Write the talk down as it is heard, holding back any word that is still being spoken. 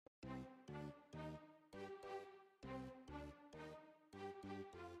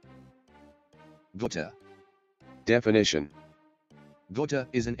Goiter. Definition. Goiter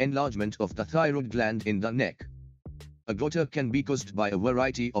is an enlargement of the thyroid gland in the neck. A goiter can be caused by a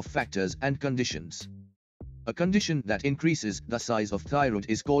variety of factors and conditions. A condition that increases the size of thyroid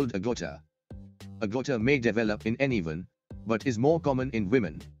is called a goiter. A goiter may develop in anyone, but is more common in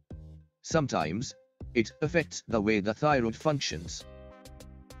women. Sometimes, it affects the way the thyroid functions.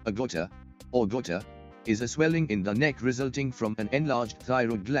 A goiter, or goiter, is a swelling in the neck resulting from an enlarged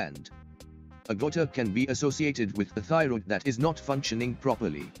thyroid gland. A goiter can be associated with a thyroid that is not functioning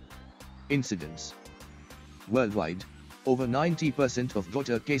properly. Incidence. Worldwide, over 90% of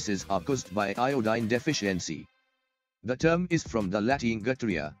goiter cases are caused by iodine deficiency. The term is from the Latin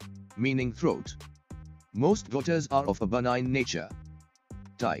gutturia, meaning throat. Most goiters are of a benign nature.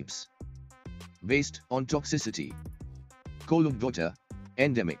 Types. Based on toxicity. Colloid goiter,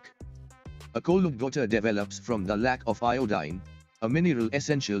 endemic. A colloid goiter develops from the lack of iodine, a mineral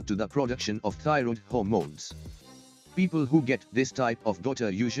essential to the production of thyroid hormones. People who get this type of goiter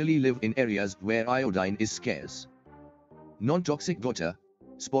usually live in areas where iodine is scarce. Non-toxic goiter,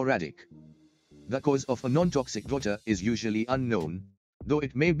 sporadic. The cause of a non-toxic goiter is usually unknown, though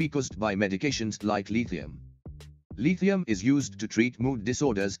it may be caused by medications like lithium. Lithium is used to treat mood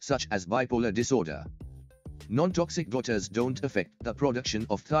disorders such as bipolar disorder. Non-toxic goiters don't affect the production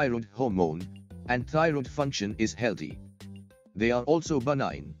of thyroid hormone, and thyroid function is healthy. They are also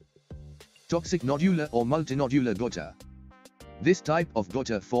benign. Toxic nodular or multinodular goiter. This type of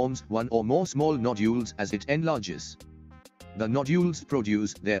goiter forms one or more small nodules as it enlarges. The nodules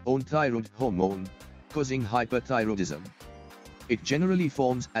produce their own thyroid hormone, causing hyperthyroidism. It generally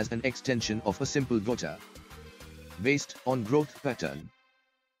forms as an extension of a simple goiter. Based on growth pattern.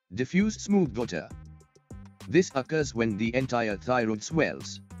 Diffuse smooth goiter. This occurs when the entire thyroid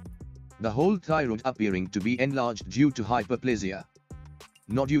swells. The whole thyroid appearing to be enlarged due to hyperplasia.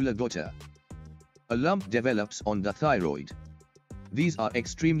 Nodular goiter. A lump develops on the thyroid. These are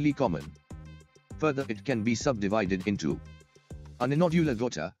extremely common. Further, it can be subdivided into aninodular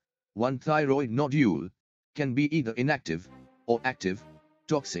goiter. One thyroid nodule can be either inactive or active,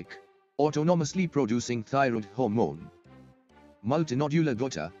 toxic, autonomously producing thyroid hormone. Multinodular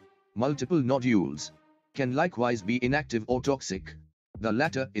goiter. Multiple nodules can likewise be inactive or toxic. The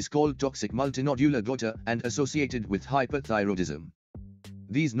latter is called toxic multinodular goiter and associated with hyperthyroidism.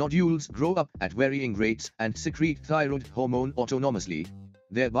 These nodules grow up at varying rates and secrete thyroid hormone autonomously,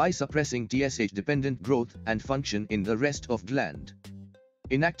 thereby suppressing TSH-dependent growth and function in the rest of gland.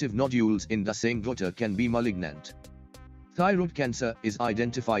 Inactive nodules in the same goiter can be malignant. Thyroid cancer is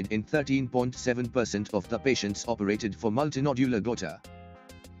identified in 13.7% of the patients operated for multinodular goiter.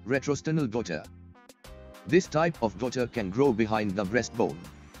 Retrosternal goiter. This type of goiter can grow behind the breastbone.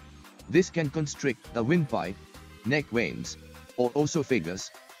 This can constrict the windpipe, neck veins, or esophagus,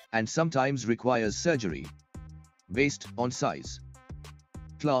 and sometimes requires surgery. Based on size.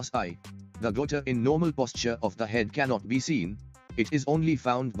 Class I. The goiter in normal posture of the head cannot be seen, it is only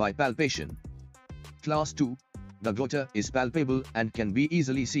found by palpation. Class II. The goiter is palpable and can be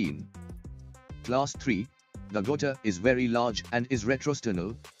easily seen. Class III. The goiter is very large and is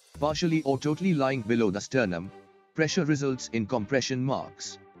retrosternal, partially or totally lying below the sternum. Pressure results in compression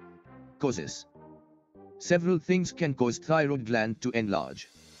marks. Causes. Several things can cause thyroid gland to enlarge.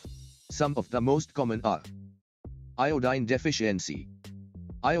 Some of the most common are iodine deficiency.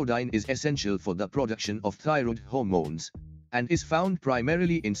 Iodine is essential for the production of thyroid hormones, and is found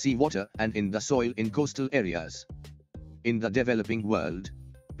primarily in seawater and in the soil in coastal areas. In the developing world,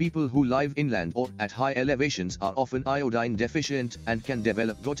 people who live inland or at high elevations are often iodine deficient and can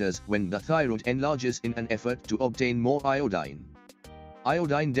develop goiters when the thyroid enlarges in an effort to obtain more iodine.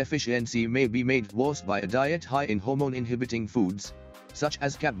 Iodine deficiency may be made worse by a diet high in hormone-inhibiting foods, such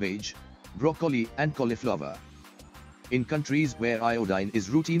as cabbage, broccoli and cauliflower. In countries where iodine is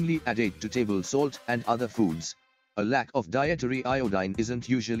routinely added to table salt and other foods, a lack of dietary iodine isn't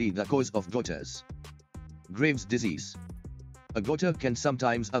usually the cause of goiters. Graves' disease. A goiter can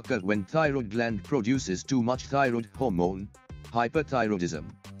sometimes occur when thyroid gland produces too much thyroid hormone, hyperthyroidism.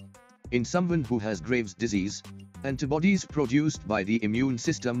 In someone who has Graves' disease, antibodies produced by the immune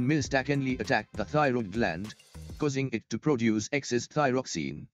system mistakenly attack the thyroid gland, causing it to produce excess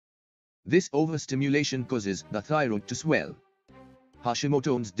thyroxine. This overstimulation causes the thyroid to swell.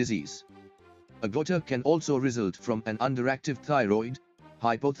 Hashimoto's disease. A goiter can also result from an underactive thyroid,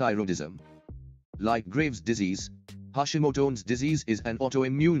 hypothyroidism. Like Graves' disease, Hashimoto's disease is an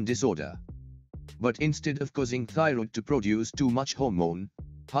autoimmune disorder. But instead of causing thyroid to produce too much hormone,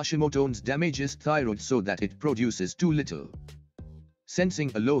 Hashimoto's damages thyroid so that it produces too little.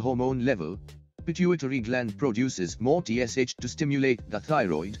 Sensing a low hormone level, pituitary gland produces more TSH to stimulate the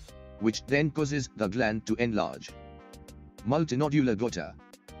thyroid, which then causes the gland to enlarge. Multinodular goiter.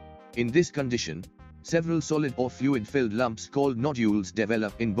 In this condition, several solid or fluid-filled lumps called nodules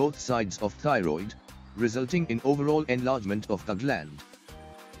develop in both sides of thyroid, resulting in overall enlargement of the gland.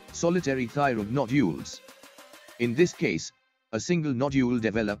 Solitary thyroid nodules. In this case, a single nodule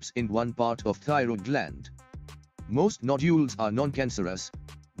develops in one part of thyroid gland. Most nodules are non-cancerous,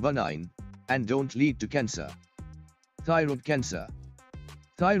 benign, and don't lead to cancer. Thyroid cancer.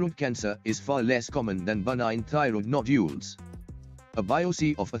 Thyroid cancer is far less common than benign thyroid nodules. A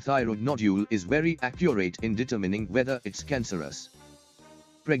biopsy of a thyroid nodule is very accurate in determining whether it's cancerous.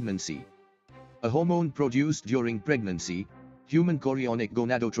 Pregnancy. A hormone produced during pregnancy, human chorionic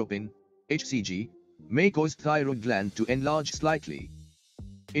gonadotropin, HCG, may cause thyroid gland to enlarge slightly.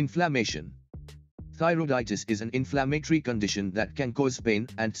 Inflammation. Thyroiditis is an inflammatory condition that can cause pain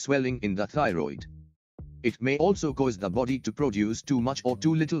and swelling in the thyroid. It may also cause the body to produce too much or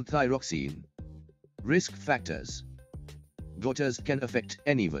too little thyroxine. Risk factors. Goitres can affect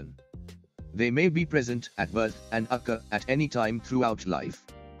anyone. They may be present at birth and occur at any time throughout life.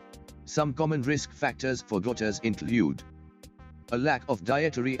 Some common risk factors for goitres include a lack of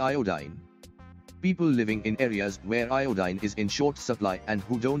dietary iodine. People living in areas where iodine is in short supply and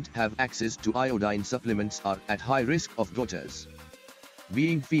who don't have access to iodine supplements are at high risk of goitres.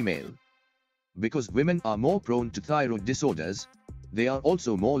 Being female. Because women are more prone to thyroid disorders, they are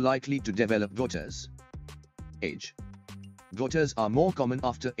also more likely to develop goitres. Age. Goitres are more common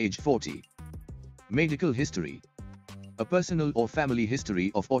after age 40. Medical history. A personal or family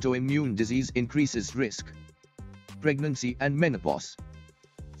history of autoimmune disease increases risk. Pregnancy and menopause.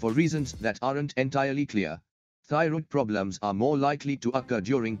 For reasons that aren't entirely clear, thyroid problems are more likely to occur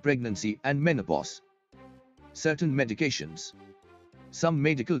during pregnancy and menopause. Certain medications. Some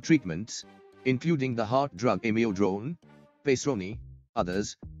medical treatments, including the heart drug amiodarone, Pacerone,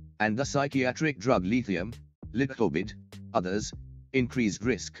 others, and the psychiatric drug lithium, lidocobid, others, increase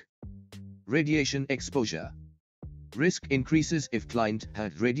risk. Radiation exposure. Risk increases if client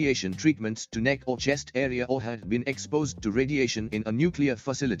had radiation treatments to neck or chest area or had been exposed to radiation in a nuclear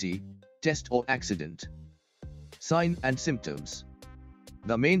facility, test or accident. Sign and symptoms.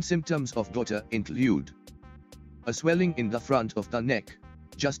 The main symptoms of goiter include a swelling in the front of the neck,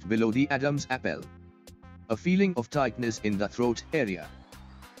 just below the Adam's apple. A feeling of tightness in the throat area.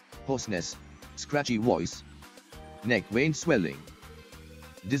 Hoarseness, scratchy voice. Neck vein swelling.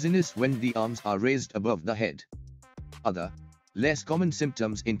 Dizziness when the arms are raised above the head. Other, less common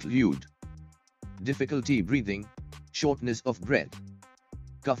symptoms include difficulty breathing, shortness of breath,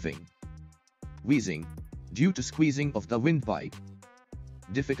 coughing, wheezing, due to squeezing of the windpipe,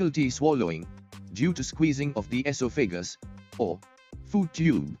 difficulty swallowing, due to squeezing of the esophagus, or food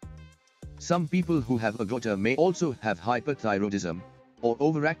tube. Some people who have a goiter may also have hyperthyroidism, or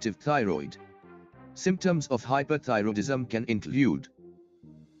overactive thyroid. Symptoms of hyperthyroidism can include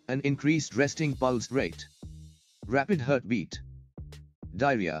an increased resting pulse rate, rapid heartbeat,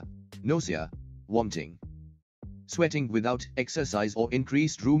 diarrhea, nausea, vomiting, sweating without exercise or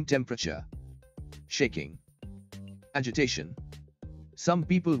increased room temperature, shaking, agitation. Some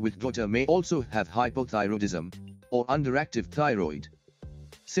people with goiter may also have hypothyroidism, or underactive thyroid.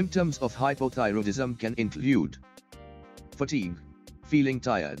 Symptoms of hypothyroidism can include fatigue, feeling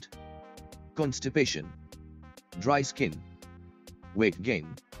tired, constipation, dry skin, weight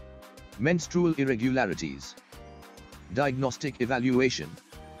gain, menstrual irregularities. Diagnostic evaluation.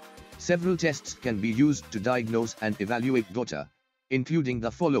 Several tests can be used to diagnose and evaluate goiter, including the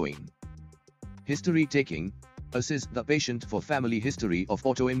following. History taking, assess the patient for family history of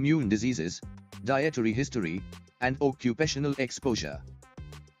autoimmune diseases, dietary history, and occupational exposure.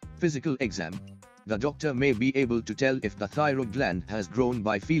 Physical exam. The doctor may be able to tell if the thyroid gland has grown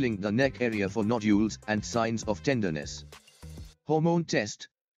by feeling the neck area for nodules and signs of tenderness. Hormone test.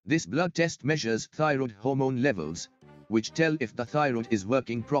 This blood test measures thyroid hormone levels, which tell if the thyroid is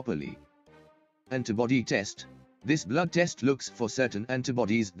working properly. Antibody test. This blood test looks for certain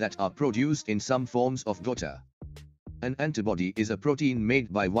antibodies that are produced in some forms of goiter. An antibody is a protein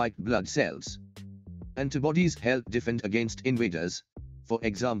made by white blood cells. Antibodies help defend against invaders, for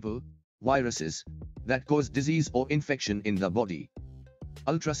example, viruses, that cause disease or infection in the body.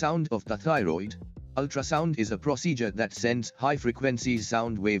 Ultrasound of the thyroid. Ultrasound is a procedure that sends high-frequency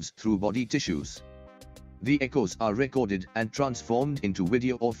sound waves through body tissues. The echoes are recorded and transformed into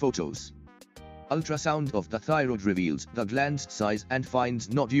video or photos. Ultrasound of the thyroid reveals the gland's size and finds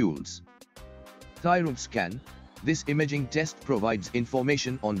nodules. Thyroid scan. This imaging test provides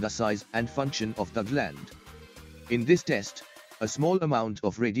information on the size and function of the gland. In this test, A small amount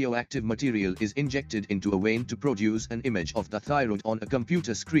of radioactive material is injected into a vein to produce an image of the thyroid on a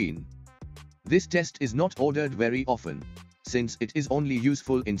computer screen. This test is not ordered very often, since it is only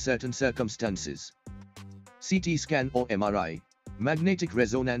useful in certain circumstances. CT scan or MRI, magnetic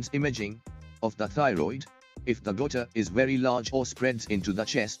resonance imaging, of the thyroid. If the goiter is very large or spreads into the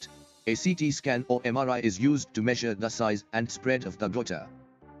chest, a CT scan or MRI is used to measure the size and spread of the goiter.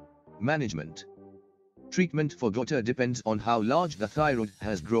 Management. Treatment for goiter depends on how large the thyroid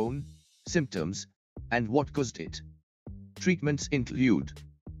has grown, symptoms, and what caused it. Treatments include: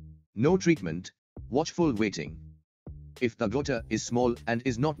 no treatment, watchful waiting. If the goiter is small and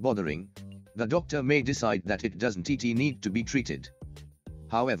is not bothering, the doctor may decide that it doesn't need to be treated.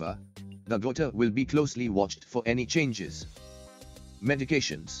 However, the goiter will be closely watched for any changes.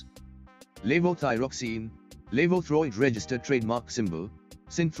 Medications. Levothyroxine, levothyroid registered trademark symbol,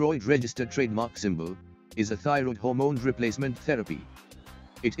 synthroid registered trademark symbol, is a thyroid hormone replacement therapy.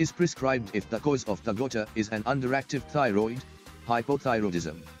 It is prescribed if the cause of the goiter is an underactive thyroid,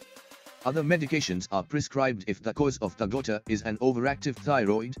 hypothyroidism. Other medications are prescribed if the cause of the goiter is an overactive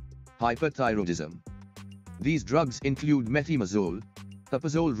thyroid, hyperthyroidism. These drugs include methimazole,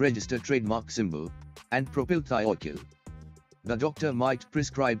 tapazole registered trademark symbol, and propylthiouracil. The doctor might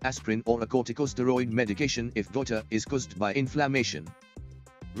prescribe aspirin or a corticosteroid medication if goiter is caused by inflammation.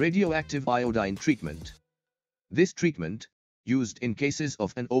 Radioactive iodine treatment. This treatment, used in cases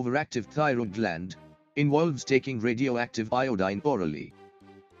of an overactive thyroid gland, involves taking radioactive iodine orally.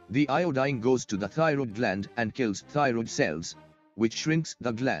 The iodine goes to the thyroid gland and kills thyroid cells, which shrinks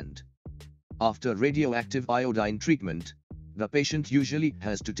the gland. After radioactive iodine treatment, the patient usually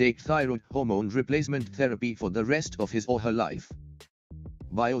has to take thyroid hormone replacement therapy for the rest of his or her life.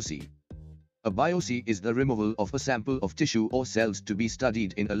 Biopsy. A biopsy is the removal of a sample of tissue or cells to be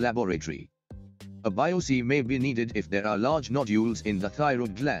studied in a laboratory. A biopsy may be needed if there are large nodules in the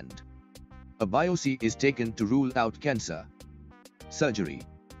thyroid gland. A biopsy is taken to rule out cancer. Surgery.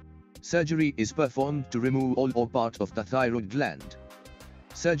 Surgery is performed to remove all or part of the thyroid gland.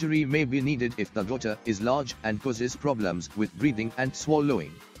 Surgery may be needed if the goiter is large and causes problems with breathing and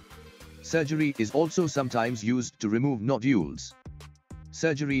swallowing. Surgery is also sometimes used to remove nodules.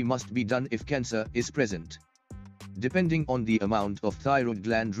 Surgery must be done if cancer is present. Depending on the amount of thyroid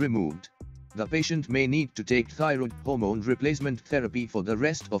gland removed, the patient may need to take thyroid hormone replacement therapy for the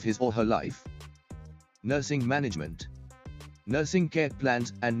rest of his or her life. Nursing management. Nursing care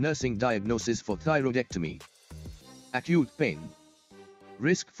plans and nursing diagnosis for thyroidectomy. Acute pain.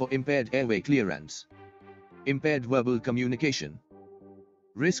 Risk for impaired airway clearance. Impaired verbal communication.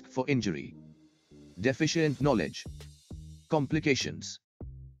 Risk for injury. Deficient knowledge. Complications.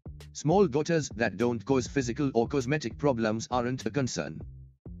 Small goiters that don't cause physical or cosmetic problems aren't a concern.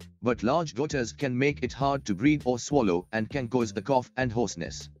 But large goiters can make it hard to breathe or swallow and can cause a cough and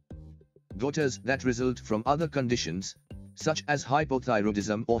hoarseness. Goiters that result from other conditions, such as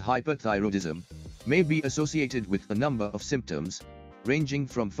hypothyroidism or hyperthyroidism, may be associated with a number of symptoms, ranging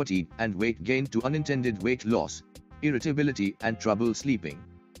from fatigue and weight gain to unintended weight loss, irritability and trouble sleeping.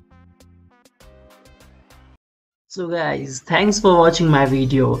 So guys, thanks for watching my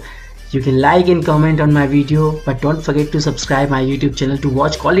video. You can like and comment on my video, but don't forget to subscribe my YouTube channel to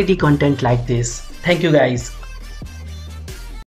watch quality content like this. Thank you guys.